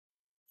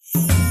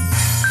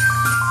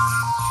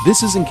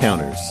This is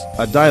Encounters,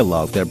 a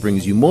dialogue that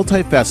brings you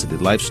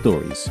multifaceted life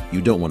stories you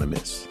don't want to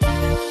miss.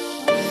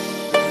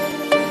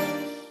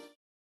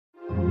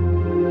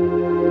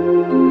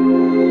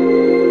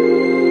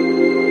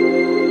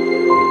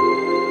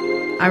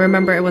 I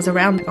remember it was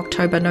around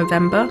October,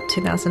 November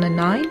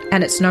 2009,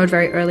 and it snowed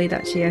very early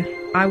that year.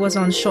 I was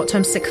on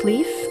short-term sick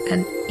leave,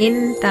 and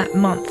in that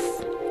month,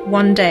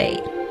 one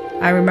day,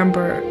 I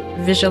remember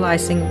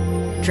visualizing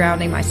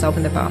drowning myself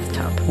in the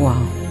bathtub.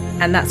 Wow.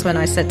 And that's when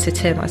I said to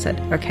Tim, I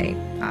said, okay,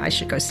 I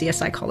should go see a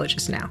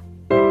psychologist now.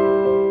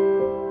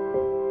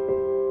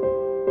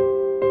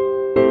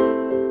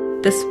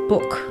 This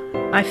book,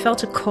 I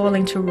felt a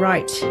calling to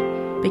write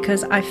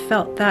because I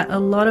felt that a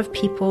lot of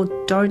people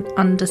don't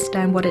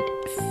understand what it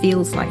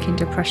feels like in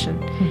depression.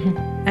 Mm-hmm.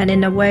 And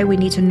in a way, we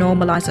need to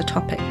normalize the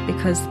topic,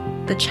 because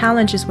the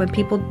challenge is when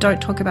people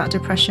don't talk about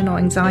depression or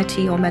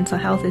anxiety or mental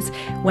health is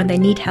when they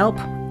need help,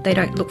 they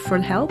don't look for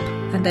help,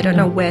 and they don't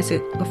know where to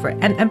look for it.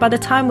 And by the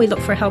time we look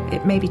for help,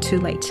 it may be too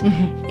late,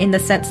 in the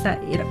sense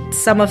that, you know,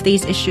 some of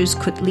these issues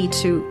could lead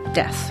to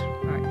death.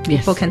 Right? Yes.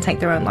 People can take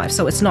their own life.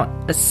 So it's not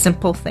a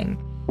simple thing.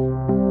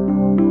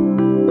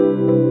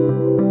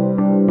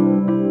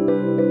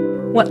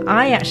 What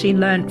I actually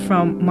learned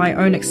from my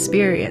own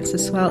experience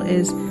as well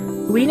is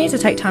we need to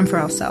take time for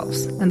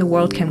ourselves, and the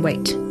world can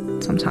wait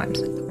sometimes.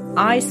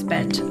 I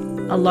spent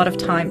a lot of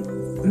time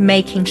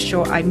making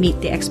sure I meet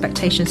the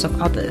expectations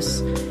of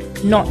others,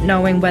 not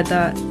knowing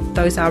whether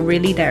those are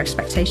really their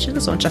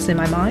expectations or just in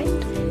my mind,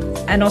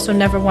 and also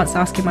never once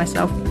asking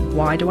myself,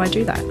 why do I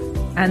do that?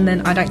 And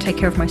then I don't take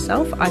care of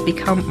myself. I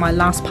become my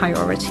last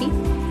priority,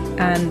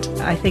 and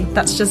I think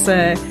that's just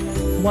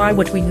why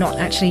would we not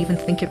actually even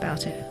think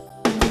about it?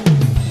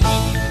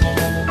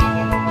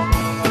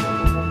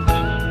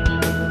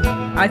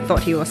 I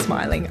thought he was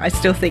smiling. I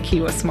still think he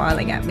was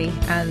smiling at me.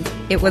 And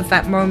it was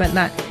that moment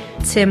that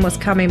Tim was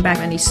coming back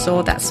and he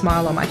saw that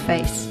smile on my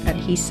face. And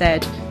he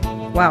said,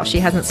 wow, she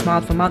hasn't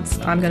smiled for months.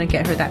 I'm going to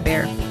get her that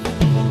bear.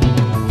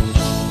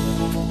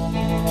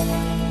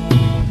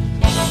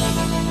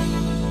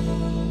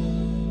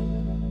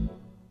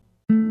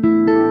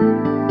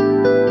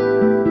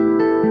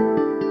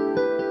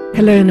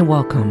 Hello and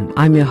welcome.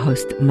 I'm your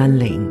host,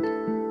 Manling.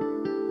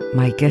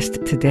 My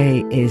guest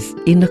today is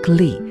Enoch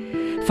Li,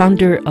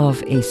 founder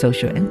of a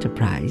social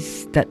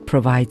enterprise that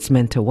provides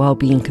mental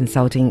well-being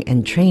consulting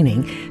and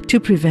training to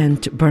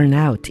prevent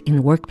burnout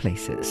in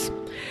workplaces.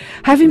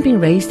 Having been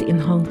raised in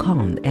Hong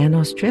Kong and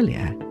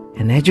Australia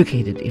and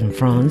educated in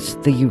France,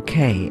 the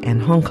UK,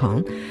 and Hong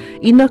Kong,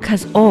 Enoch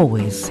has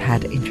always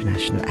had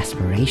international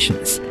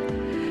aspirations.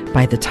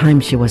 By the time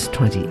she was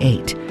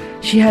 28,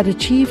 she had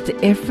achieved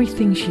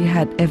everything she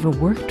had ever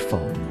worked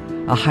for: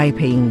 a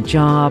high-paying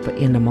job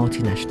in a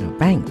multinational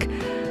bank,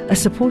 a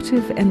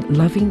supportive and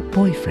loving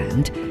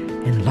boyfriend,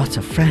 and lots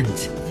of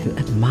friends who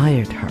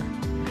admired her.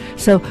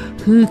 So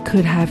who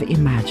could have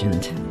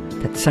imagined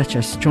that such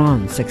a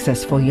strong,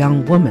 successful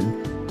young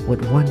woman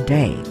would one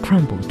day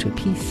crumble to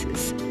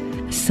pieces,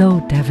 so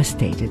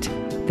devastated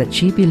that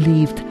she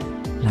believed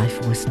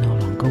life was no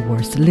longer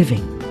worth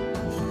living?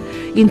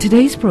 In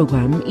today's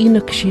program,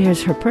 Enoch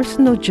shares her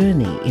personal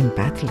journey in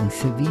battling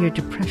severe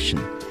depression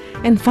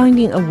and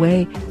finding a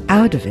way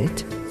out of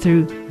it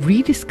through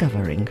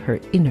rediscovering her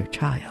inner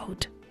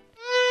child.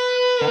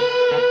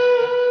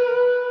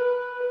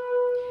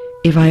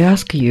 If I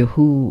ask you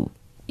who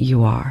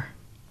you are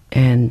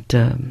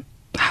and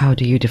how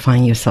do you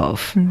define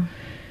yourself,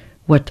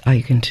 what are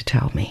you going to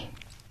tell me?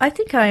 I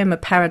think I am a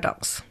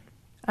paradox.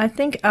 I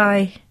think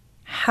I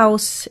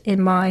house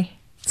in my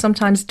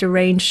sometimes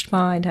deranged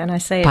mind, and I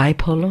say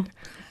bipolar?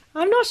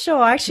 I'm not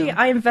sure. Actually, no.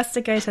 I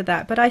investigated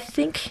that, but I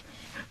think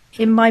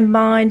in my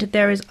mind,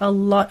 there is a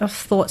lot of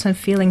thoughts and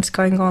feelings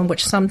going on,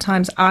 which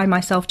sometimes I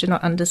myself do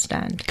not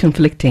understand.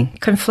 Conflicting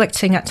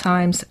at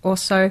times.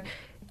 Also,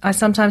 I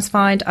sometimes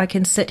find I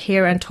can sit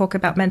here and talk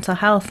about mental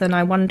health, and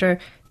I wonder,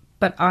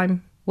 but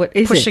I'm what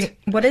is pushing. It?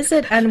 What is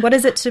it, and what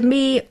is it to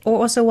me? Or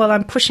also, well,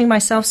 I'm pushing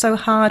myself so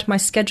hard, my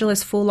schedule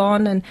is full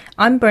on, and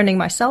I'm burning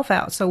myself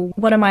out. So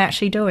what am I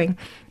actually doing?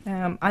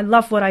 I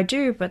love what I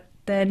do, but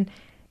then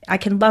I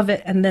can love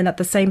it and then at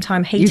the same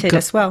time hate it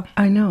as well.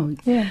 I know.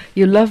 Yeah.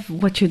 You love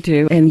what you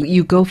do and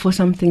you go for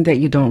something that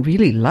you don't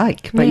really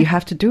like, but you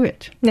have to do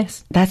it.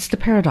 Yes. That's the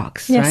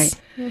paradox, right?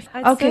 Yes.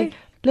 Okay.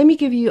 Let me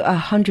give you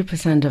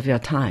 100% of your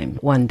time,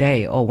 one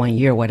day or 1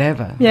 year,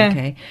 whatever. Yeah.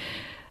 Okay.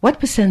 What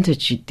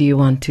percentage do you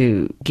want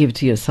to give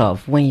to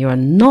yourself when you are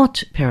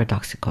not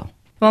paradoxical?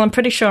 Well, I'm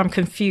pretty sure I'm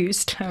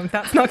confused.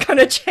 That's not going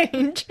to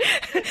change.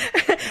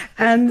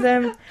 And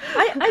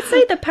I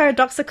say the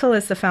paradoxical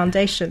is the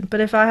foundation.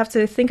 But if I have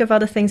to think of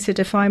other things to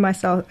define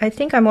myself, I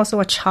think I'm also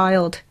a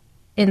child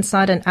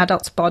inside an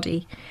adult's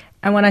body.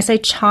 And when I say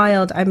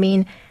child, I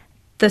mean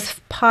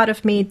this part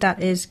of me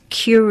that is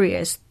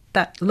curious,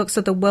 that looks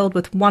at the world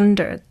with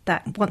wonder,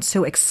 that wants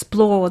to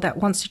explore, that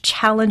wants to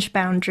challenge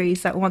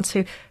boundaries, that wants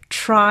to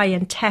try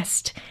and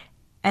test.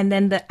 And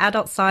then the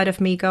adult side of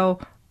me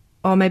go,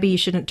 oh, maybe you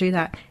shouldn't do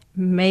that.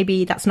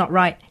 Maybe that's not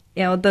right.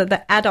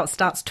 the adult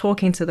starts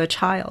talking to the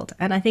child.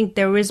 And I think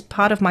there is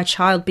part of my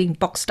child being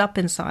boxed up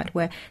inside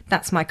where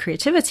that's my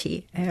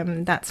creativity,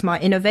 that's my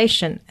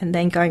innovation, and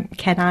then going,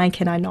 can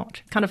I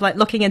not? Kind of like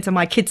looking into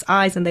my kids'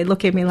 eyes and they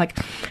look at me like,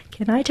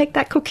 can I take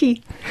that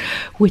cookie?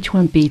 Which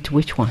one beat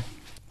which one?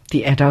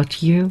 The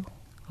adult you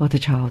or the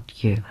child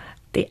you?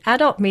 The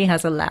adult me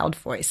has a loud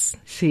voice.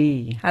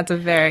 See. Has a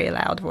very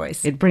loud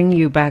voice. It brings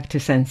you back to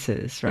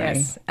senses, right?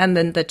 Yes. And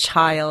then the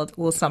child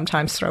will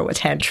sometimes throw a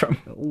tantrum.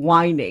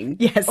 Whining.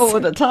 Yes. All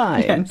the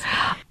time.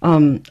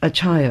 Yes. A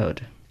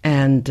child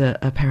and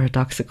a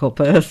paradoxical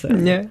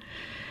person. Yeah.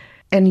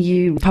 And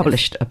you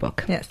published a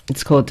book. Yes.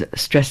 It's called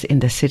Stress in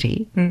the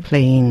City,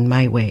 Playing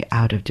My Way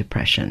Out of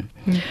Depression.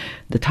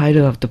 The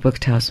title of the book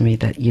tells me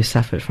that you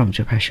suffered from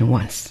depression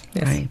once,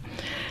 yes. right?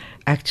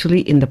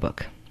 Actually, in the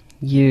book,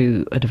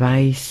 you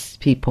advise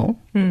people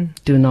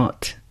do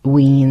not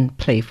wean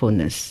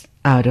playfulness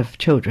out of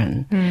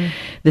children.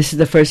 This is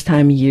the first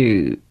time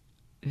you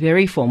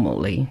very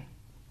formally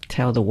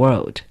tell the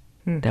world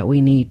that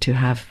we need to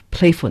have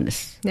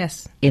playfulness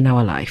Yes. in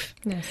our life,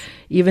 Yes.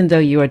 even though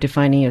you are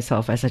defining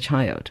yourself as a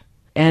child.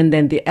 And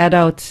then the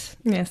adults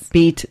Yes.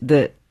 beat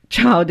the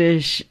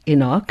childish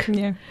Enoch,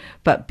 Yeah.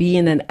 but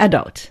being an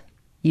adult,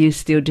 you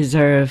still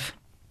deserve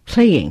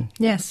playing.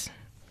 Yes.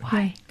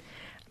 Why?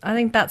 I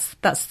think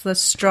that's the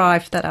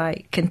strive that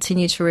I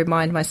continue to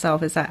remind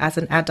myself, is that as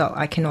an adult,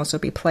 I can also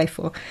be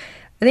playful.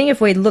 I think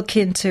if we look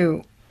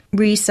into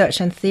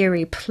research and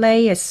theory,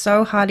 play is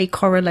so highly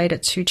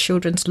correlated to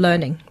children's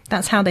learning.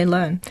 That's how they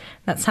learn.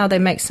 That's how they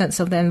make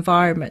sense of their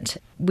environment.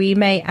 We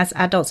may, as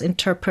adults,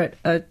 interpret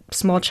a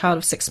small child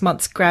of 6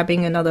 months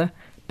grabbing another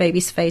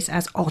baby's face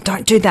as, oh,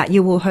 don't do that,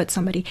 you will hurt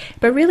somebody.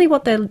 But really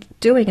what they're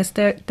doing is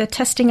they're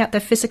testing out their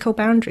physical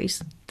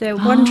boundaries. They're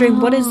wondering,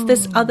 what is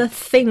this other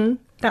thing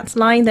that's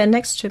lying there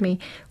next to me?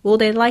 Will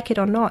they like it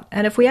or not?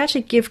 And if we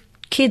actually give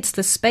kids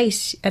the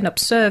space and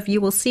observe, you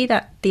will see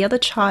that the other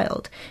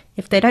child,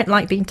 if they don't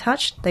like being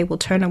touched, they will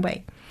turn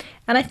away.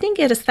 And I think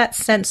it is that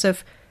sense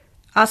of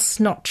us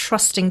not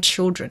trusting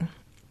children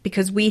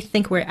because we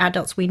think we're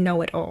adults, we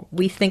know it all.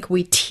 We think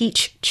we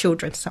teach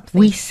children something.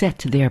 We set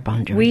their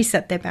boundaries. We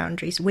set their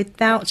boundaries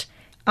without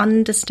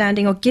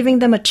understanding or giving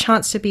them a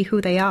chance to be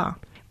who they are,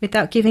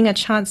 without giving a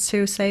chance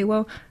to say,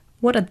 well,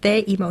 what are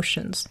their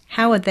emotions?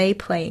 How are they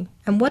playing?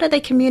 And what are they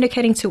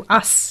communicating to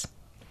us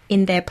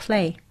in their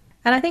play?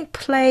 And I think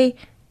play,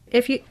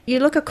 if you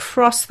look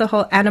across the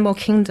whole animal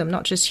kingdom,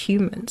 not just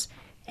humans,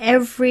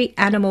 every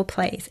animal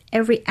plays.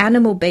 Every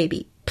animal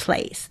baby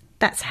plays.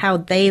 That's how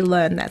they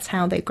learn. That's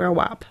how they grow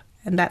up.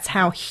 And that's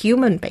how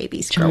human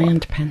babies grow up.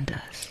 Giant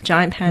pandas.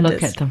 Giant pandas.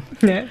 Look at them.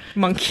 Yeah.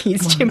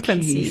 Monkeys,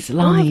 chimpanzees.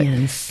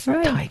 Lions,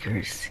 Right.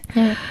 tigers.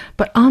 Yeah.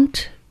 But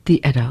aren't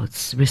the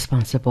adults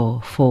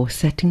responsible for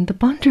setting the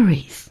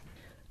boundaries?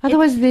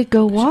 Otherwise, they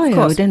go course.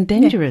 wild and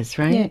dangerous,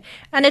 right? Yeah.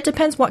 And it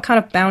depends what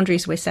kind of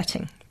boundaries we're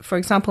setting. For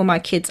example, my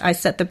kids, I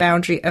set the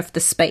boundary of the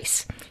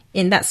space.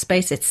 In that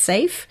space, it's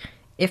safe.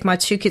 If my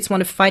two kids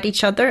want to fight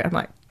each other, I'm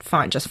like,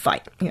 fine, just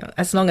fight.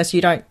 As long as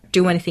you don't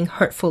do anything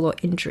hurtful or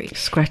injury.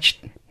 Scratched.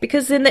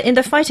 Because in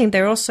the fighting,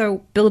 they're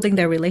also building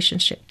their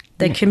relationship.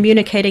 They're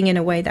communicating in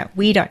a way that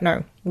we don't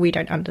know, we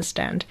don't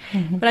understand.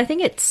 But I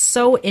think it's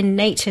so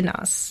innate in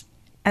us.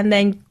 And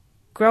then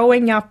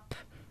growing up,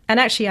 and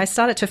actually I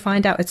started to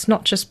find out it's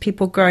not just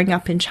people growing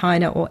up in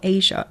China or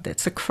Asia,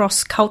 it's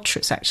across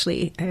cultures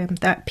actually,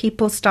 that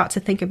people start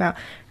to think about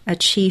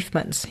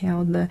achievements,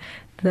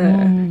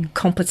 the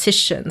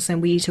competitions, and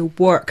we need to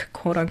work,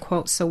 quote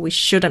unquote, so we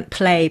shouldn't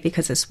play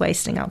because it's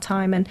wasting our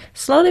time. And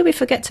slowly we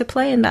forget to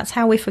play, and that's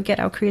how we forget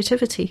our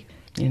creativity.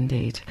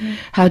 Indeed.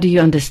 How do you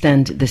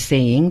understand the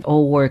saying,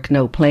 all work,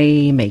 no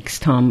play makes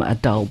Tom a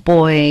dull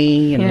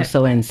boy,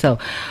 so and so?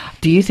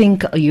 Do you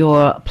think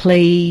your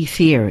play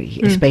theory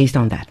is based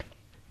on that?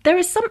 There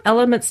is some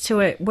elements to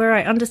it where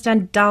I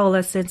understand dull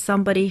as in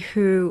somebody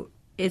who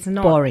is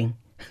not Boring.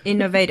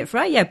 innovative,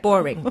 right? Yeah,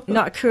 boring,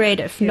 not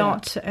creative,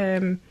 not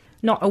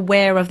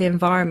aware of the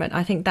environment.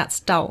 I think that's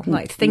dull.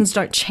 Like things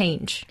don't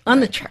change.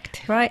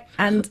 Unattractive. Right?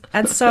 And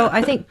so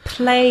I think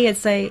play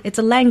is it's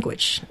a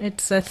language.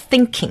 It's a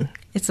thinking.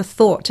 It's a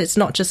thought. It's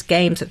not just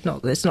games. It's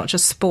not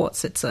just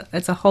sports. It's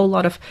a whole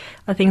lot of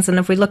things. And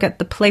if we look at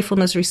the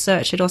playfulness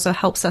research, it also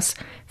helps us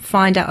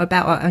find out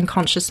about our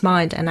unconscious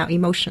mind and our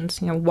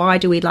emotions. Why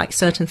do we like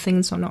certain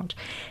things or not?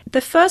 The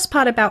first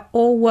part about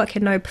all work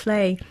and no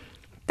play,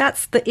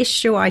 that's the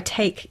issue I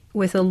take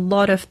with a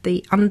lot of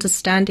the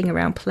understanding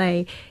around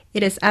play.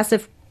 It is as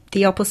if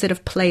the opposite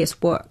of play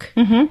is work.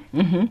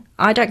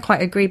 I don't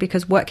quite agree,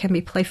 because work can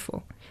be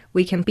playful.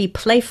 We can be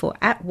playful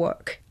at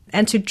work.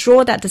 And to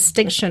draw that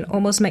distinction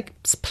almost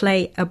makes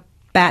play a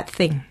bad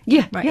thing.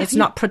 Yeah. Right? Yeah, it's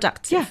not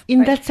productive. Yeah,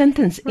 in that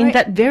sentence, in Right.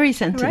 that very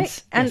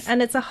sentence. Right?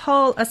 And it's a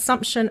whole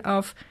assumption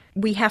of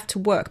we have to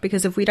work,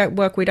 because if we don't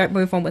work, we don't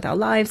move on with our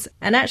lives.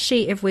 And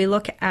actually, if we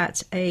look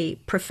at a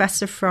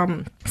professor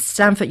from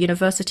Stanford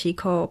University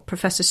called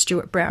Professor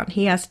Stuart Brown,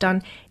 he has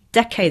done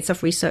decades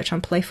of research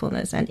on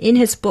playfulness. And in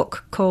his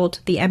book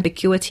called The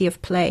Ambiguity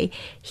of Play,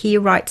 he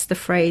writes the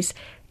phrase,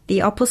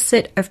 the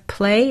opposite of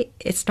play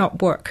is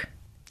not work.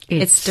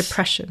 It's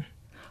depression.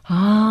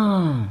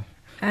 Ah.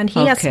 And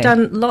he has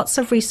done lots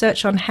of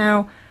research on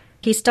how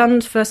he's done,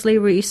 firstly,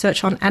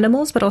 research on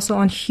animals, but also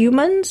on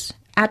humans,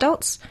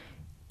 adults.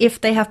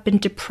 If they have been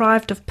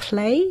deprived of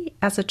play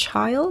as a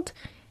child,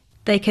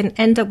 they can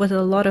end up with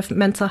a lot of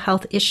mental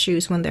health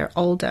issues when they're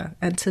older,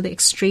 and to the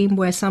extreme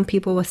where some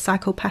people with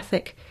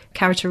psychopathic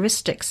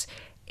characteristics,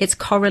 it's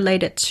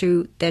correlated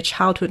to their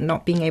childhood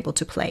not being able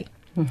to play.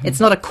 Mm-hmm. It's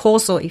not a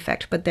causal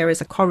effect, but there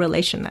is a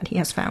correlation that he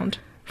has found.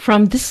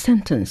 From this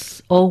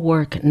sentence, all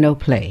work, no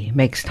play,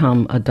 makes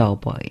Tom a dull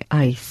boy,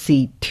 I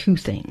see two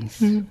things.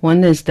 Mm.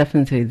 One is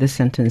definitely this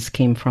sentence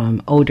came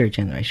from older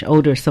generation,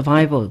 older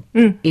survival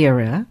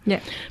era,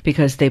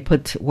 because they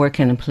put work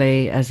and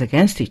play as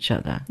against each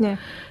other. Yeah.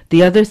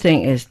 The other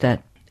thing is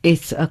that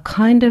it's a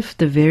kind of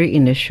the very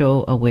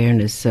initial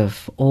awareness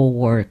of all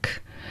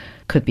work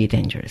could be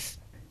dangerous.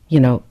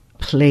 You know,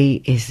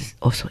 play is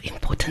also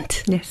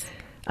important. Yes.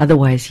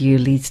 Otherwise, you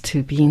leads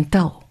to being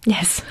dull.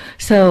 Yes.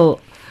 So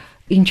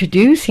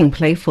introducing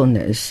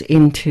playfulness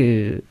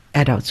into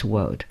adults'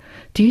 world,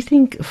 do you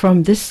think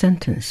from this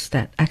sentence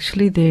that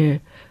actually there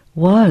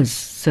was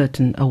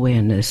certain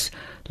awareness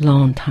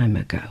long time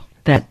ago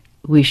that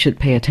we should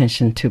pay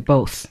attention to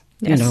both,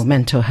 you know,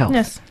 mental health?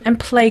 Yes, and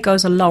play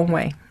goes a long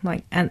way.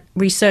 And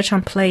research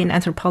on play in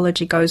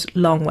anthropology goes a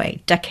long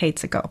way,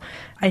 decades ago.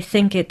 I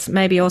think it's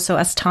maybe also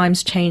as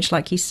times change,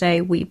 like you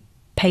say, we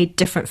pay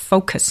different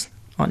focus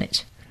on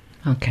it.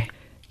 Okay.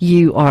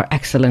 You are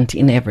excellent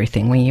in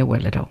everything when you were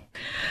little.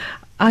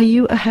 Are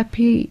you a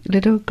happy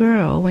little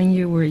girl when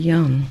you were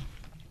young?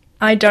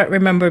 I don't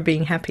remember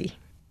being happy.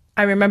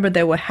 I remember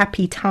there were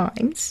happy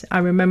times. I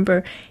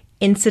remember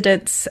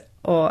incidents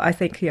or I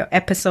think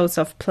episodes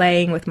of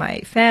playing with my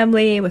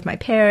family, with my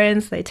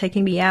parents, they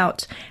taking me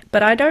out.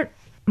 But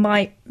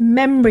my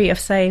memory of,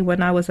 say,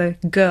 when I was a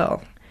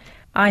girl,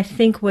 I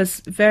think was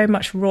very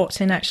much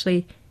wrought in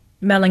actually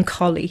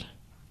melancholy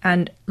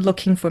and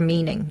looking for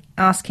meaning,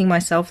 asking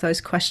myself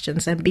those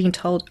questions and being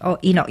told, oh,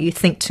 Enoch, you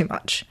think too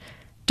much.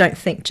 Don't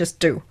think, just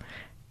do.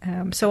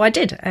 So I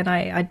did, and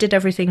I did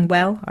everything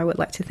well, I would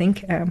like to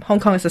think. Hong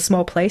Kong is a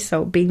small place,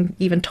 so being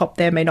even top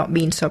there may not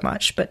mean so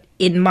much. But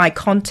in my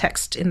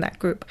context in that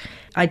group,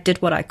 I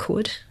did what I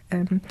could.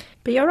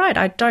 But you're right,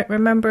 I don't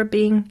remember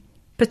being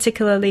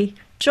particularly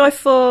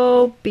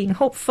joyful, being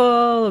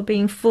hopeful, or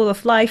being full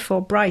of life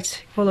or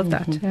bright, all of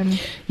that.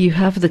 You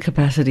have the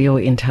capacity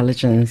or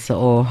intelligence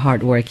or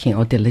hardworking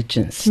or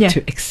diligence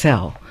to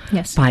excel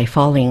by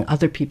following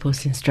other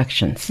people's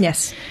instructions.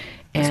 Yes.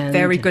 And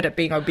very good at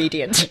being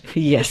obedient.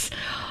 Yes.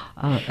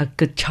 A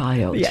good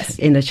child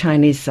in a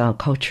Chinese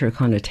culture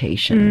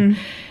connotation.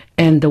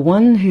 And the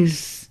one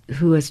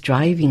who is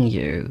driving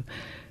you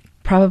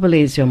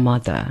probably is your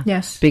mother.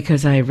 Yes.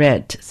 Because I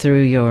read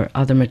through your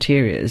other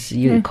materials,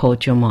 you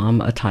called your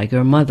mom a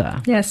tiger mother.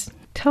 Yes.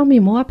 Tell me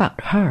more about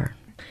her.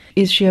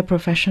 Is she a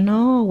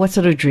professional? What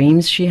sort of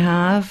dreams she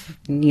have,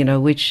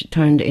 which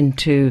turned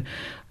into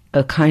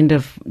a kind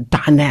of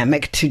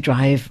dynamic to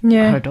drive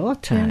her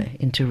daughter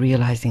into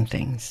realizing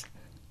things?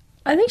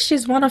 I think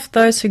she's one of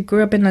those who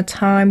grew up in a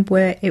time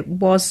where it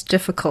was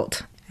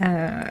difficult.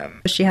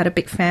 She had a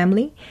big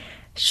family.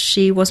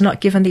 She was not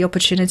given the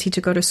opportunity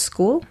to go to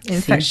school.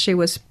 In fact, she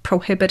was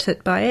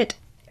prohibited by it.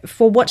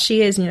 For what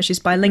she is, she's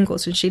bilingual,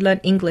 so she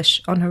learned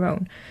English on her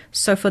own.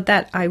 So for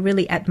that, I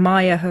really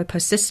admire her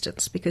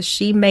persistence because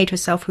she made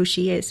herself who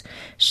she is.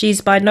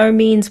 She's by no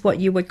means what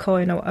you would call,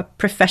 a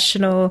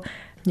professional.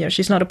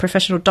 She's not a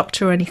professional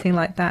doctor or anything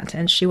like that.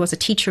 And she was a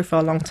teacher for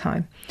a long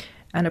time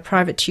and a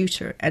private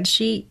tutor. And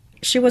she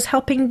was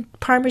helping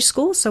primary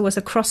school, so it was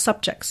across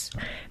subjects.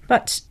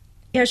 But,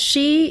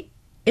 she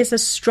is a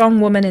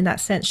strong woman in that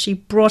sense. She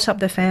brought up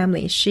the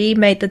family. She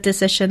made the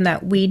decision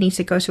that we need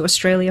to go to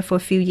Australia for a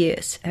few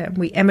years.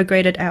 We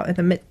emigrated out in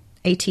the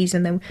mid-80s,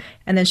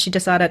 and then she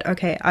decided,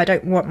 okay, I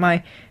don't want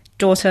my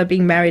daughter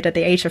being married at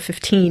the age of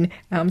 15,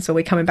 so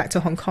we're coming back to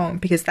Hong Kong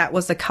because that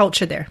was the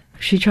culture there.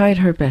 She tried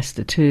her best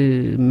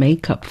to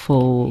make up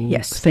for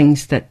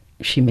things that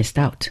she missed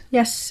out.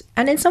 Yes,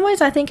 and in some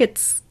ways I think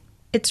it's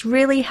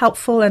really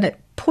helpful and it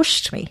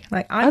pushed me.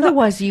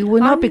 Otherwise you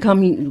would not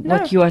become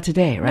what you are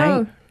today,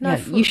 right? No,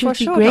 you should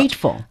be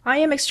grateful. Not. I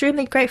am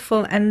extremely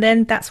grateful, and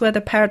then that's where the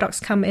paradox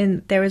come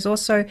in. There is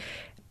also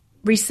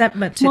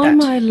resentment to that.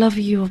 Mom, I love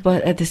you,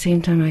 but at the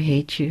same time I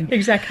hate you.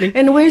 Exactly.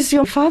 And where's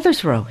your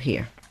father's role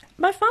here?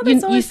 My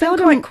father's always been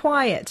quite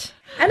quiet.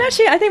 And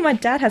actually, I think my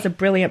dad has a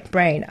brilliant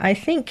brain. I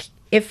think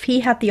if he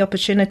had the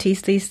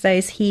opportunities these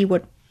days, he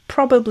would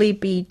probably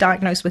be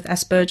diagnosed with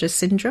Asperger's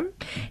syndrome.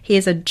 He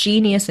is a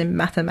genius in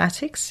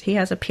mathematics. He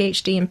has a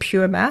PhD in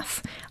pure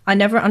math. I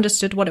never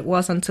understood what it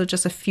was until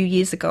just a few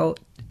years ago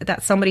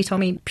that somebody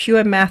told me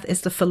pure math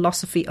is the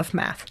philosophy of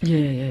math.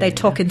 They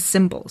talk in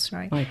symbols,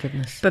 right? My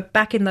goodness. But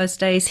back in those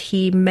days,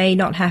 he may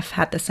not have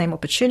had the same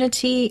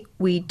opportunity.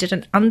 We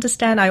didn't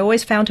understand. I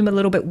always found him a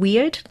little bit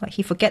weird. Like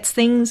he forgets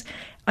things.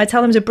 I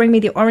tell him to bring me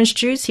the orange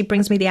juice. He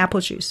brings me the apple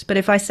juice. But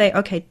if I say,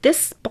 okay,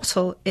 this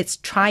bottle, it's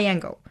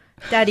triangle.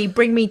 Daddy,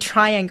 bring me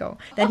triangle.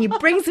 Then he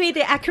brings me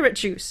the accurate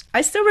juice.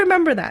 I still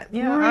remember that.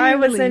 Yeah,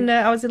 really?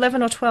 I was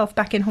 11 or 12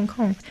 back in Hong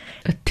Kong.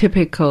 A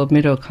typical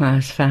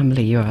middle-class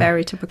family you're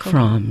very typical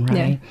from,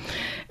 right? Yeah.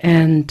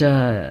 And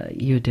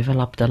you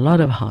developed a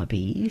lot of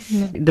hobbies.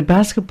 Yeah. The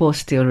basketball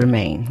still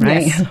remain,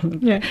 right? Yes.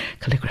 Yeah.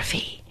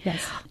 Calligraphy.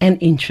 Yes. And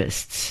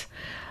interests.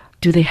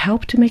 Do they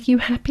help to make you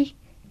happy?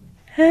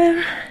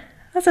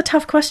 That's a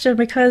tough question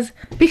because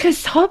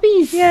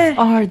hobbies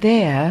are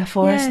there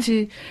for us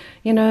to,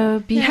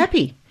 be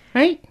happy,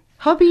 right?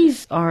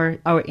 Hobbies are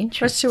our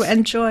interests. For us to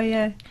enjoy,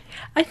 yeah.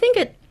 I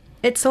think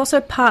it's also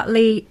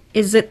partly,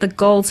 is it the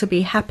goal to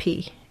be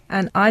happy?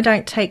 And I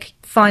don't take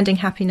finding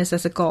happiness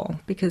as a goal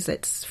because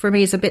for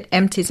me, it's a bit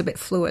empty, it's a bit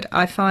fluid.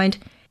 I find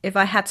if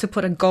I had to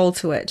put a goal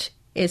to it,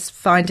 it's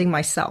finding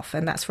myself,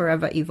 and that's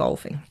forever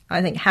evolving.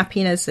 I think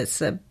happiness,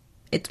 it's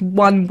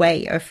one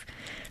way of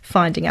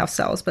finding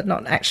ourselves, but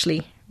not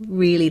actually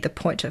really the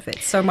point of it.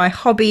 So my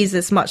hobbies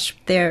is much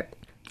there,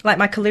 like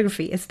my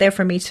calligraphy, it's there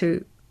for me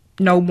to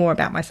know more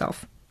about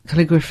myself.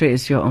 Calligraphy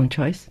is your own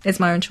choice? It's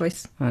my own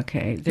choice.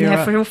 Okay.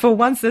 For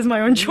once, there's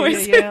my own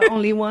choice. Yeah,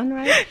 only one,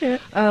 right?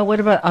 Yeah. What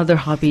about other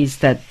hobbies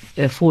that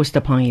forced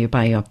upon you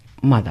by your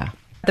mother?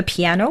 The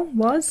piano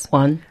was.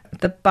 One.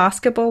 The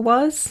basketball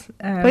was.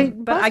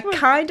 But I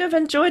kind of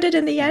enjoyed it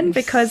in the end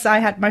because I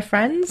had my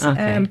friends,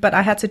 but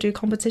I had to do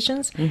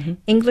competitions. Mm-hmm.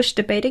 English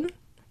debating.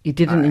 You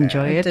didn't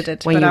enjoy it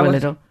did when you were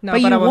little? No,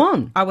 but you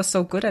won. I was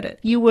so good at it.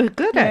 You were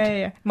good at it?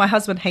 Yeah. My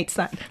husband hates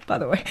that, by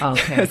the way.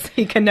 Okay. Because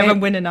he can never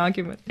win an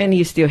argument. And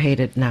you still hate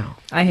it now?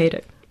 I hate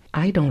it.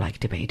 I don't like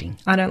debating.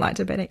 I don't like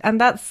debating. And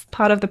that's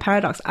part of the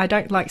paradox. I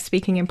don't like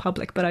speaking in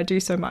public, but I do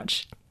so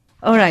much.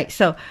 All right.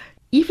 So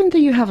even though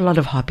you have a lot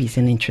of hobbies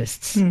and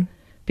interests,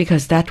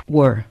 because that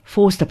were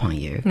forced upon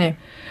you,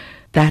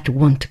 that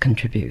won't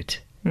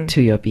contribute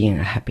to your being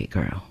a happy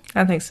girl.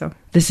 I think so.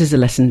 This is a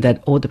lesson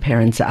that all the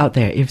parents out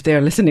there, if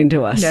they're listening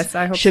to us,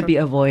 should be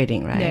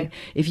avoiding, right? Yeah.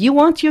 If you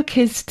want your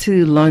kids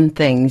to learn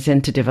things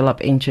and to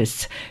develop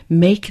interests,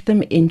 make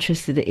them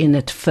interested in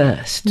it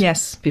first.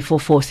 Yes. Before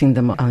forcing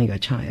them on your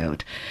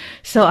child.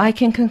 So I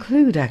can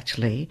conclude,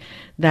 actually,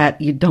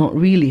 that you don't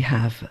really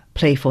have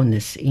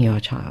playfulness in your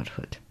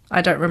childhood.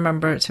 I don't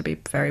remember it to be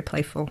very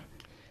playful.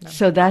 No.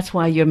 So that's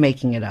why you're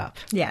making it up.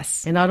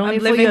 Yes. And not only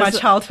I'm living my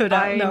childhood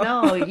out. I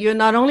know. You're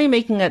not only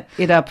making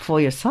it up for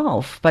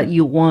yourself, but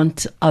you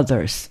want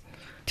others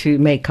to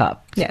make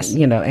up,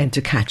 and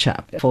to catch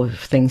up for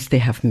things they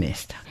have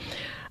missed.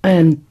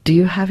 And do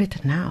you have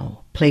it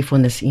now,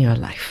 playfulness in your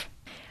life?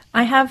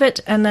 I have it,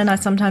 and then I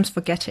sometimes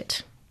forget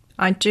it.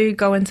 I do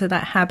go into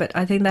that habit.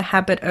 I think the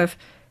habit of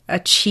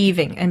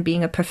achieving and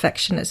being a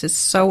perfectionist is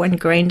so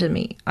ingrained in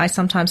me. I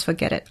sometimes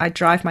forget it. I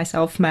drive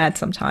myself mad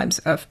sometimes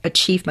of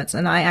achievements,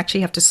 and I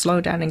actually have to slow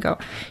down and go,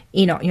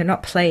 Enoch, you're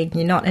not playing,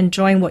 you're not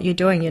enjoying what you're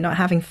doing, you're not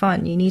having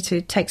fun. You need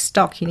to take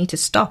stock, you need to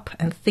stop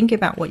and think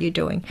about what you're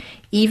doing.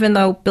 Even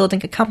though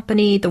building a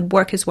company, the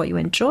work is what you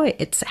enjoy,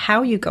 it's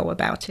how you go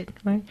about it,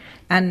 right?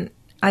 And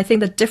I think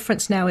the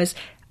difference now is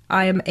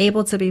I am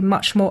able to be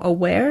much more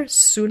aware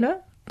sooner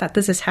that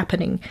this is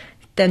happening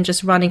than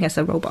just running as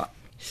a robot.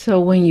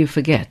 So when you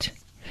forget,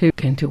 who's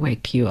going to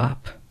wake you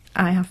up?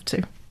 I have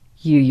to.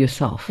 You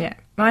yourself? Yeah.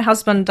 My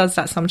husband does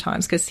that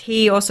sometimes because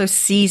he also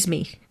sees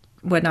me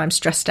when I'm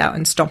stressed out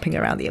and stomping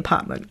around the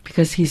apartment.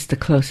 Because he's the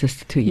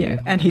closest to you. Yeah,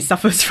 and he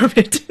suffers from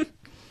it.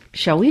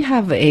 Shall we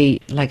have an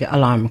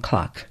alarm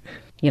clock,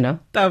 That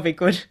would be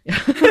good.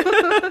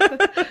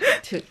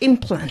 To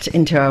implant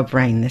into our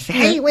brain. They say,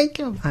 hey, wake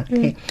up.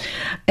 Okay.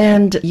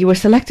 And you were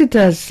selected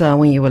as,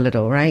 when you were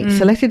little, right?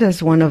 Selected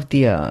as one of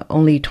the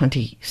only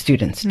 20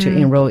 students to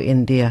enroll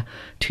in the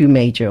 2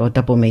 major or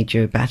double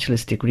major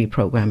bachelor's degree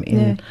program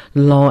in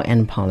law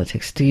and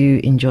politics. Do you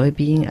enjoy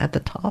being at the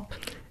top?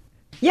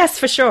 Yes,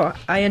 for sure.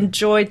 I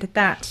enjoyed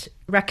that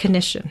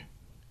recognition.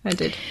 I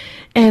did.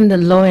 And the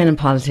law and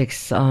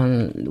politics,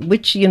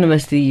 which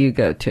university you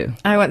go to?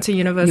 I went to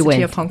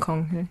University of Hong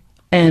Kong. Yeah.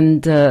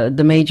 And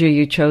the major,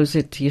 you chose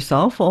it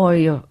yourself or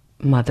your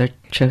mother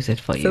chose it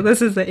for you? So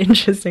this is the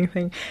interesting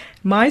thing.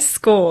 My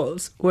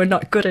scores were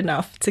not good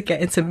enough to get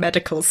into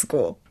medical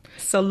school.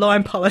 So law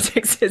and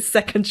politics is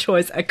second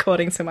choice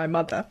according to my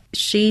mother.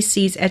 She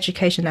sees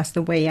education as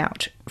the way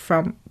out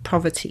from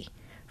poverty,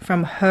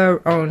 from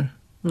her own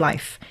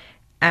life.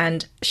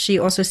 And she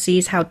also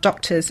sees how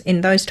doctors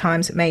in those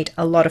times made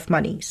a lot of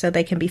money so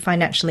they can be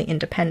financially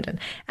independent.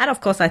 And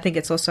of course, I think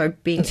it's also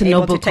being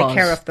able to take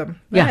care of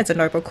them. Yeah, it's a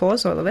noble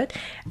cause, all of it.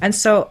 And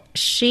so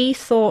she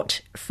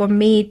thought for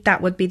me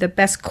that would be the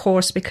best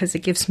course because it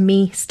gives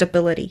me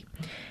stability.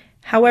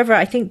 However,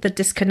 I think the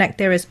disconnect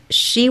there is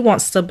she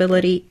wants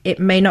stability. It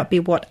may not be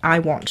what I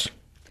want.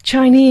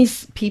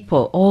 Chinese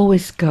people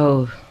always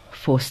go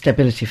for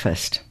stability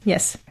first.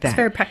 Yes, it's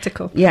very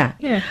practical. Yeah.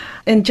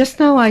 And just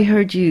now I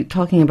heard you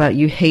talking about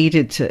you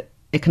hated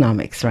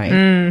economics,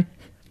 right?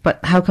 But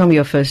how come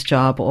your first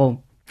job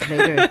or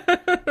later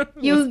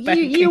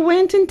you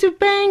went into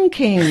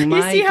banking?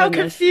 You see how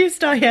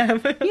confused I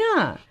am.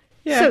 Yeah.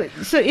 Yeah.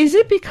 So is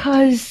it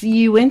because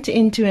you went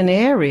into an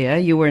area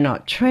you were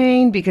not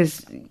trained?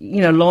 Because,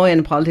 law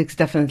and politics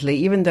definitely,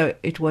 even though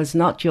it was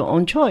not your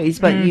own choice,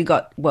 but you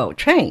got well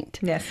trained.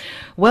 Yes.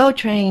 Well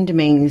trained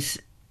means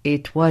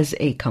it was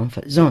a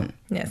comfort zone.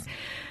 Yes.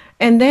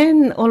 And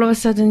then all of a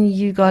sudden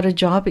you got a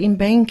job in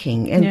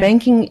banking, and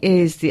banking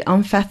is the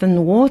unfathomed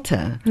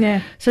water.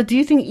 Yeah. So do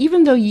you think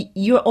even though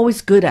you're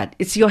always good at,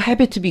 it's your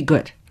habit to be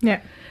good,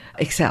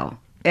 excel,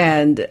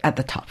 and at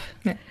the top,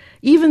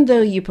 even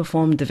though you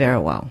performed very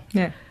well,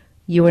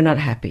 you were not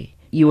happy,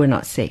 you were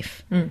not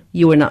safe,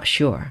 you were not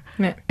sure.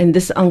 And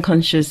this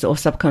unconscious or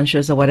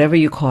subconscious or whatever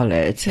you call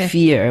it,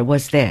 fear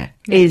was there.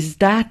 Is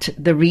that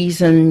the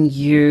reason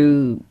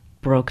you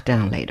broke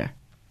down later?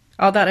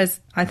 Oh, that is,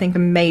 I think, the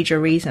major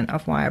reason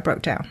of why I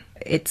broke down.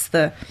 It's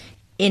the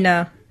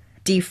inner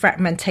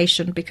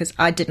defragmentation, because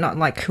I did not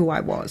like who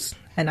I was,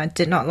 and I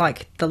did not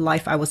like the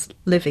life I was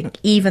living,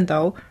 even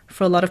though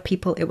for a lot of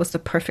people it was the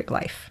perfect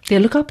life. They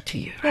look up to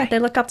you, right? Yeah, they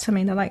look up to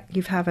me. They're like,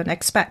 you have an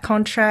expat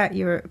contract,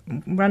 you're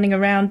running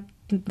around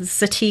the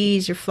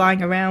cities, you're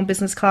flying around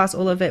business class,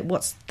 all of it.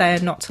 What's there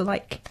not to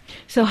like?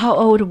 So how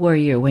old were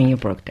you when you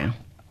broke down?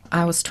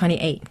 I was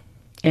 28.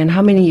 And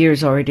how many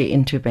years already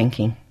into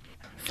banking?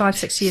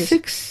 5-6 years.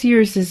 6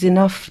 years is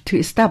enough to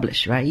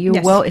establish, right?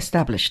 You're well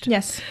established.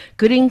 Yes.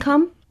 Good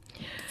income?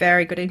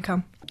 Very good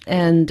income.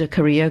 And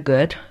career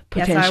good?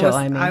 Potential, yes,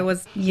 I mean. I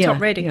was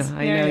top ratings. Yeah,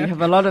 I know. You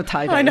have a lot of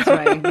titles,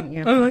 right?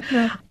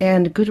 Yeah.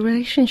 And good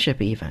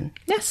relationship even.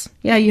 Yes.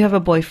 Yeah, you have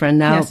a boyfriend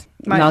now. Yes.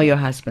 Now your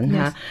husband.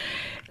 Yes. Huh?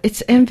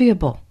 It's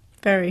enviable.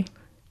 Very.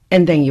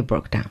 And then you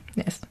broke down.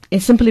 Yes.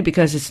 It's simply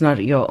because it's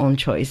not your own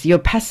choice. You're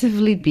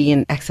passively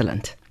being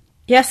excellent.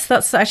 Yes,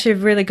 that's actually a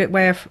really good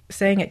way of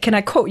saying it. Can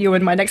I quote you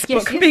in my next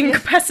book? Being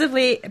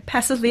passively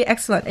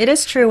excellent. It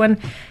is true. And,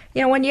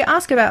 when you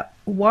ask about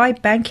why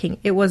banking,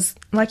 it was,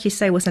 like you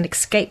say, was an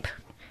escape.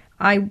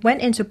 I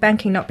went into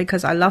banking not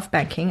because I love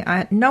banking. I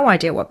had no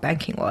idea what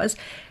banking was,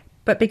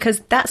 but because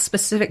that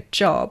specific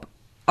job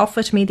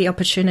offered me the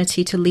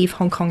opportunity to leave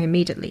Hong Kong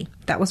immediately.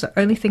 That was the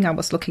only thing I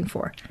was looking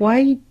for.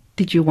 Why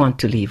did you want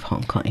to leave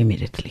Hong Kong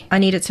immediately? I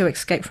needed to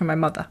escape from my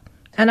mother.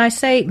 And I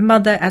say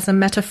mother as a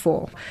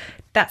metaphor.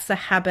 That's a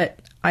habit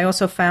I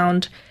also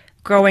found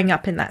growing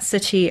up in that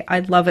city. I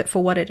love it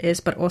for what it is,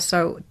 but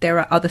also there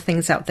are other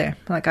things out there.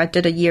 Like I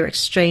did a year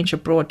exchange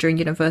abroad during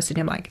university.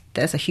 I'm like,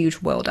 there's a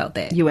huge world out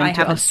there. You went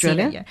to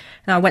Australia? Seen it yet.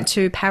 And I went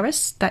to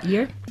Paris that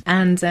year.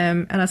 And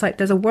I was like,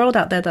 there's a world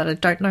out there that I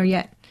don't know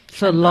yet.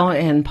 So law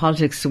and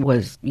politics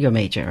was your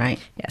major, right?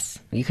 Yes.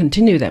 You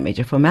continued that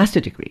major for a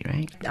master's degree,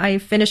 right? I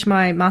finished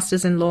my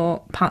master's in law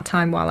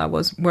part-time while I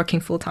was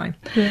working full-time.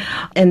 Yeah.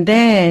 And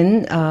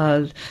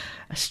then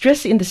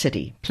stress in the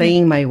city,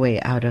 playing my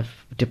way out of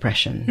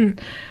depression.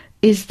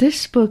 Is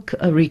this book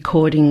a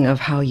recording of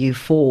how you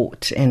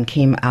fought and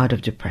came out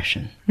of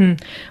depression?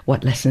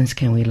 What lessons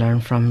can we learn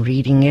from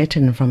reading it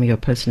and from your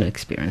personal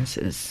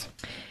experiences?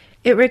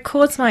 It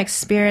records my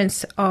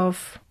experience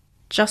of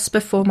just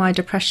before my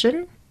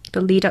depression,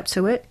 the lead up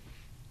to it,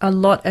 a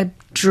lot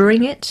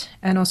during it,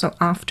 and also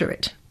after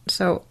it.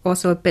 So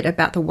also a bit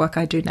about the work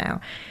I do now.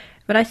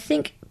 But I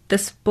think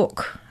this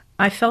book,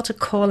 I felt a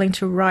calling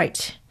to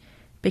write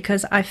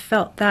because I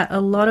felt that a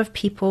lot of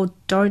people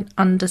don't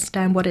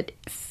understand what it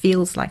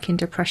feels like in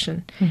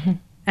depression.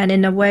 And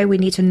in a way, we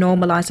need to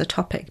normalize the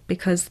topic,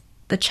 because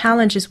the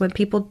challenge is when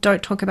people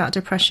don't talk about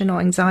depression or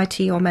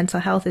anxiety or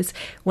mental health is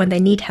when they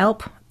need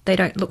help, they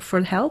don't look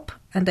for help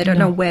and they don't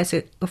know where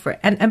to look for it.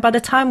 And by the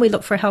time we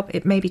look for help,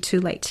 it may be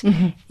too late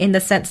in the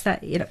sense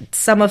that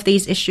some of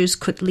these issues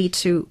could lead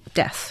to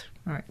death.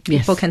 Right?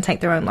 People can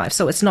take their own lives.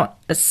 So it's not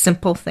a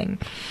simple thing.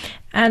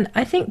 And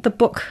I think the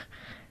book,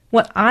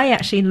 what I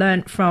actually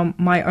learned from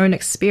my own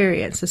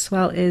experience as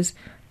well is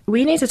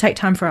we need to take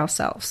time for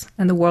ourselves,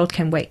 and the world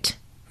can wait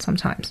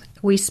sometimes.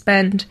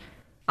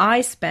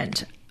 I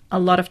spent a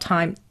lot of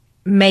time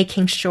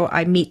making sure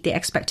I meet the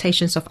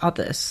expectations of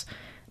others,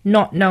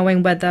 not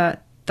knowing whether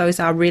those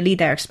are really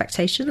their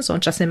expectations or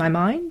just in my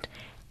mind,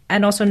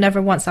 and also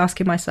never once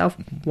asking myself,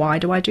 why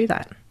do I do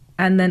that?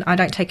 And then I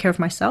don't take care of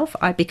myself.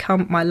 I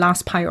become my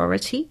last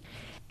priority.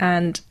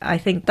 And I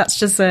think that's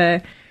just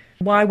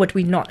why would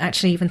we not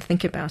actually even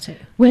think about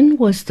it? When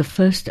was the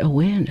first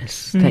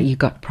awareness that you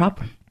got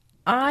problem?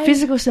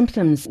 Physical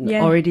symptoms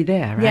already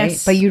there, right?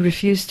 Yes. But you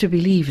refused to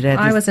believe that.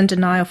 I was in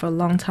denial for a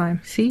long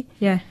time. See?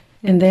 Yeah.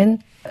 And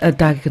then a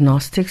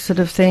diagnostic sort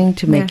of thing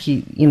to make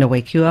you,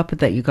 wake you up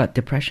that you got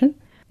depression.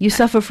 You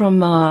suffer from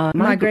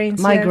migraines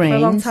for a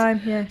long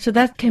time. Yeah. So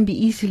that can be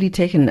easily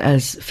taken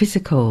as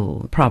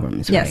physical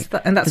problems, right? Yes,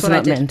 and that's what I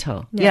did. It's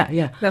not mental.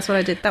 Yeah. That's what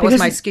I did. That was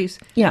my excuse.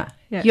 Yeah,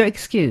 your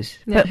excuse.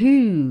 Yeah. But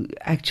who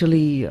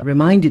actually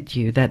reminded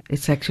you that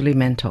it's actually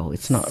mental?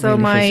 It's not really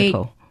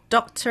physical. So my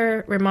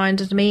doctor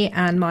reminded me,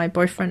 and my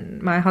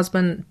boyfriend, my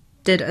husband,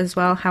 did as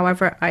well.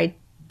 However, I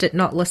did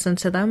not listen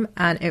to them,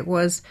 and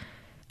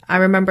I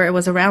remember it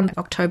was around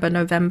October,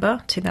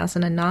 November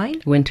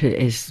 2009. Winter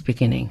is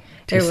beginning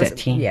to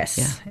set in. Yes.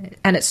 Yeah.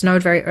 And it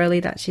snowed very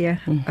early that year,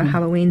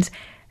 Halloween's.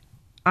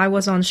 I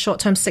was on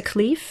short-term sick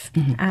leave,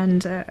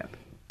 and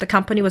The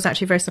company was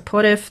actually very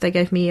supportive. They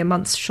gave me a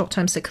month's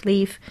short-term sick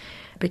leave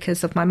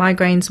because of my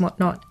migraines and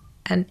whatnot.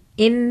 And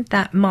in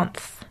that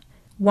month,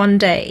 one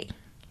day,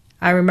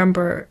 I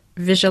remember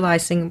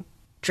visualizing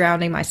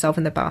drowning myself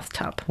in the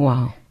bathtub.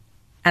 Wow.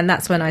 And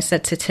that's when I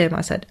said to Tim,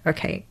 I said,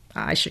 okay,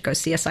 I should go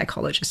see a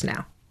psychologist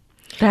now.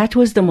 That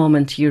was the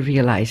moment you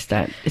realized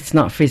that it's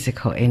not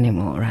physical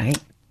anymore, right?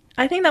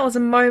 I think that was a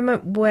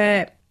moment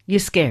where You're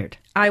scared.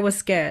 I was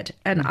scared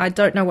and I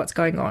don't know what's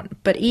going on.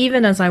 But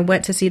even as I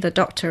went to see the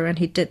doctor and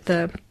he did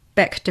the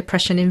Beck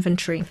Depression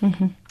Inventory,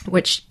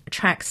 which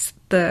tracks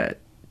the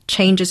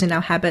changes in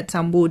our habits,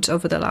 our moods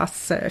over the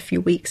last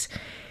few weeks,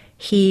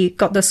 he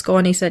got the score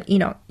and he said,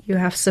 Enoch, you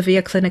have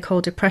severe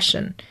clinical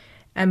depression.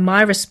 And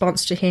my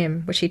response to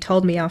him, which he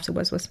told me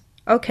afterwards, was,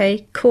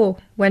 okay, cool.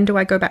 When do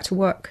I go back to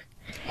work?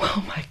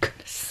 Oh my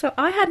goodness. So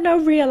I had no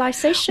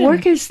realization.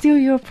 Work is still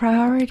your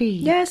priority.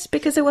 Yes,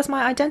 because it was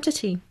my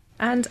identity.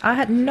 And I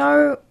had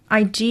no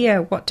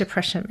idea what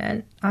depression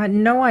meant. I had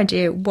no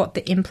idea what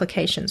the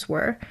implications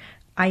were.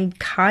 I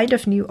kind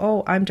of knew,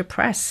 oh, I'm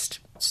depressed.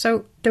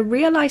 So the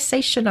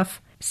realization of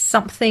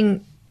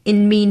something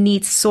in me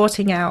needs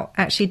sorting out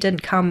actually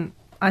didn't come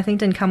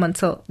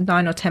until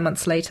 9 or 10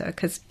 months later.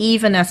 Because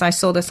even as I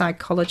saw the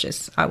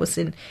psychologist, I was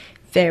in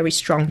very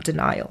strong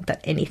denial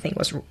that anything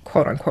was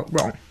quote unquote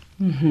wrong.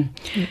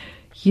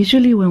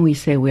 Usually when we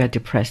say we are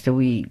depressed,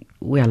 we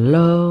are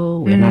low,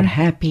 we're not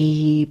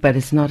happy, but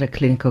it's not a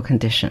clinical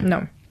condition.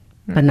 No.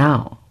 But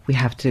now we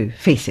have to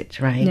face it,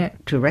 right? Yeah.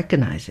 To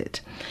recognize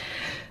it.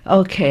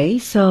 Okay,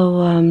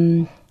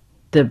 so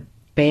the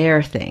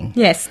bear thing.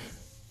 Yes.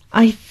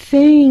 I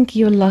think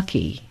you're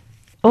lucky,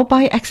 or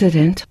by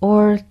accident,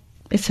 or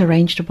it's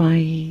arranged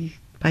by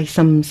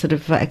some sort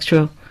of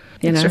extra,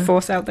 Extra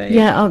force out there.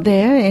 Yeah, out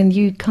there, and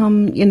you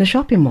come in a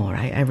shopping mall,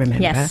 right? I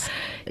remember. Yes.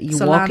 You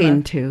Solana. walk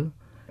into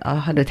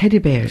a teddy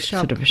bear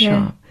Shop, sort of a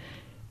yeah. shop,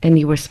 and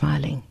you were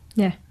smiling.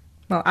 Yeah.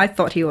 Well, I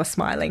thought he was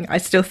smiling. I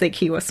still think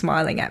he was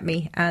smiling at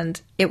me.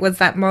 And it was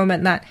that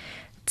moment that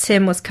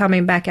Tim was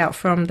coming back out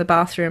from the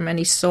bathroom and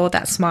he saw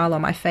that smile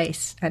on my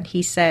face. And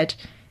he said,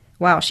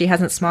 wow, she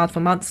hasn't smiled for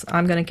months.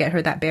 I'm going to get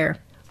her that bear.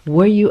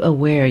 Were you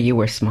aware you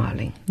were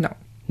smiling? No.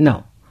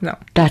 No. No.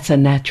 That's a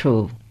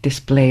natural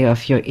display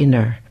of your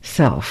inner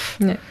self.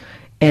 Yeah.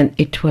 And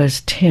it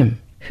was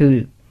Tim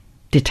who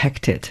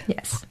detected,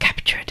 Yes. or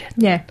captured it.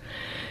 Yeah.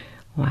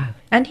 Wow.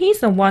 And he's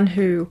the one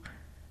who,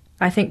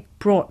 I think,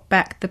 brought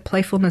back the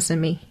playfulness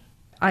in me.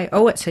 I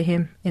owe it to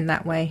him in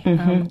that way.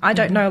 I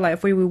don't know, like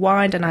if we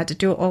rewind and I had to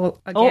do it all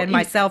again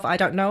myself, I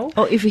don't know.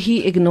 Or if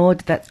he ignored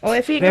that Or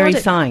if he very ignored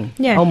it. sign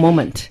Yeah. or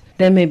moment,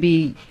 then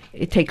maybe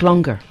it take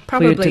longer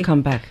for you to Probably.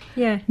 come back.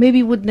 Yeah. Maybe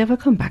it would never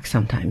come back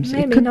sometimes.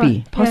 Maybe it could not. be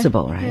Yeah.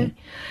 possible, Yeah. right?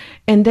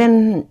 And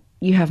then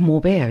you have more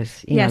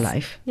bears in Yes. your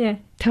life. Yeah.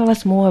 Tell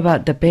us more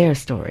about the bear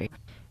story.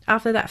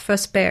 After that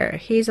first bear,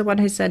 he's the one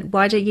who said,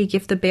 why don't you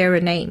give the bear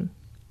a name?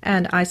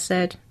 And I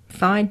said,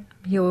 fine.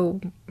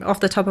 Off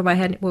the top of my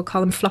head, we'll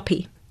call him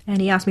Floppy. And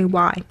he asked me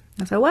why.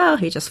 I said, well,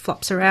 he just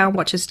flops around,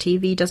 watches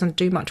TV, doesn't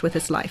do much with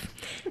his life.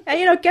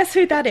 And, guess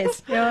who that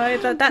is?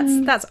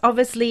 That's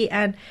obviously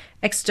an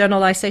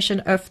externalization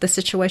of the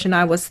situation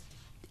I was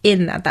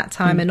in at that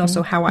time and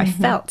also how I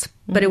felt.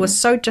 But it was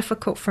so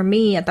difficult for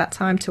me at that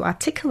time to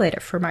articulate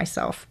it for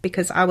myself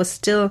because I was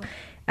still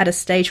at a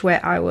stage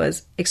where I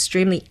was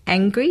extremely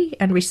angry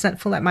and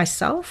resentful at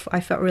myself. I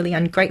felt really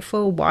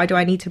ungrateful. Why do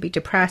I need to be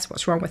depressed?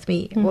 What's wrong with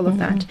me? All of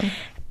that.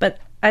 But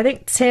I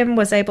think Tim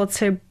was able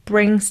to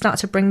start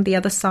to bring the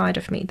other side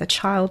of me, the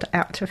child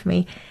out of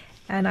me.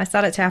 And I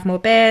started to have more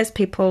bears.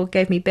 People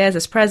gave me bears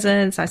as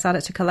presents. I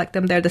started to collect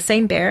them. They're the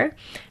same bear,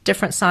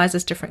 different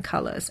sizes, different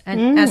colors.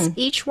 And as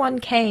each one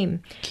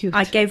came, Cute.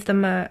 I gave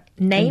them a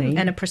name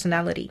and a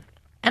personality.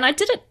 And I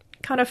didn't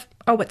kind of,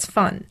 it's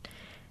fun.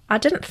 I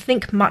didn't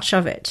think much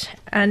of it.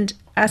 And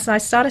as I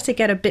started to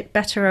get a bit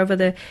better over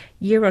the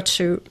year or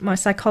two, my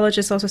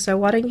psychologist also said,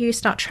 why don't you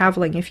start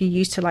traveling if you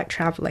used to like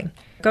traveling?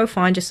 Go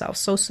find yourself,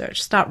 soul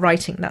search, start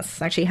writing.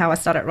 That's actually how I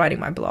started writing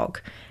my blog.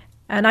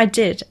 And I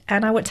did.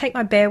 And I would take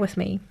my bear with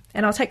me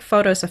and I'll take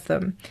photos of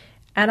them.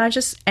 And I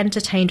just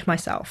entertained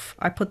myself.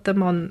 I put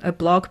them on a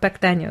blog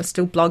back then,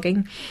 still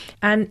blogging.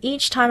 And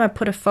each time I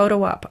put a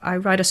photo up, I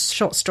write a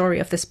short story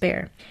of this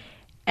bear.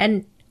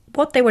 And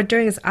what they were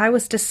doing is I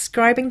was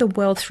describing the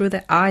world through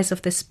the eyes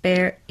of this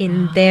bear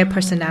in their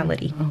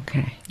personality.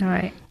 Okay. All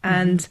right.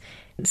 And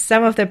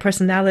some of their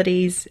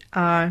personalities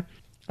are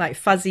like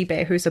Fuzzy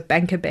Bear, who's a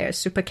banker bear,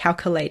 super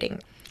calculating.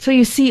 So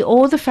you see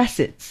all the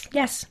facets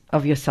Yes.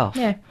 of yourself.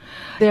 Yeah.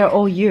 They're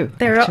all you.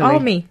 They're actually. all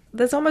me.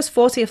 There's almost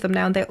 40 of them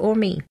now, and they're all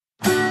me.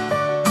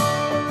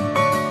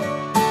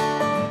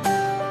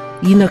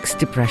 Enoch's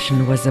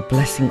depression was a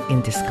blessing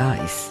in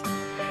disguise.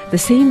 The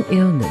same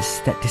illness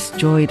that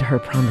destroyed her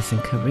promising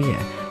career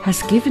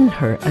has given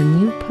her a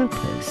new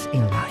purpose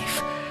in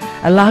life,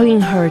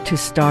 allowing her to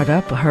start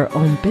up her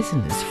own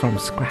business from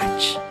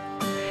scratch.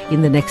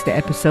 In the next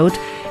episode,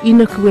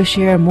 Enoch will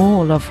share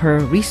more of her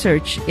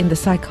research in the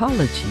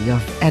psychology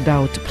of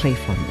adult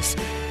playfulness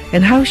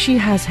and how she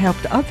has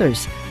helped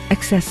others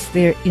access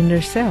their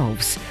inner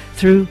selves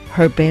through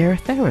her bear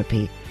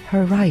therapy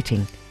her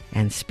writing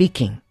and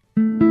speaking.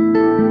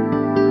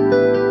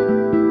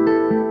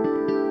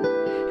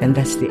 And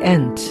that's the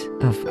end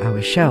of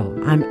our show.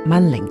 I'm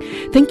Manling.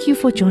 Thank you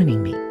for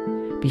joining me.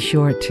 Be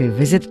sure to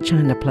visit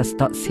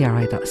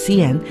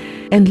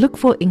chinaplus.cri.cn and look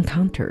for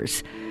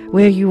Encounters,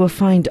 where you will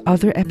find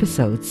other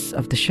episodes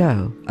of the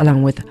show,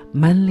 along with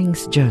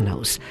Manling's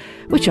Journals,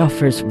 which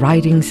offers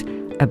writings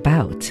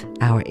about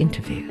our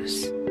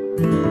interviews.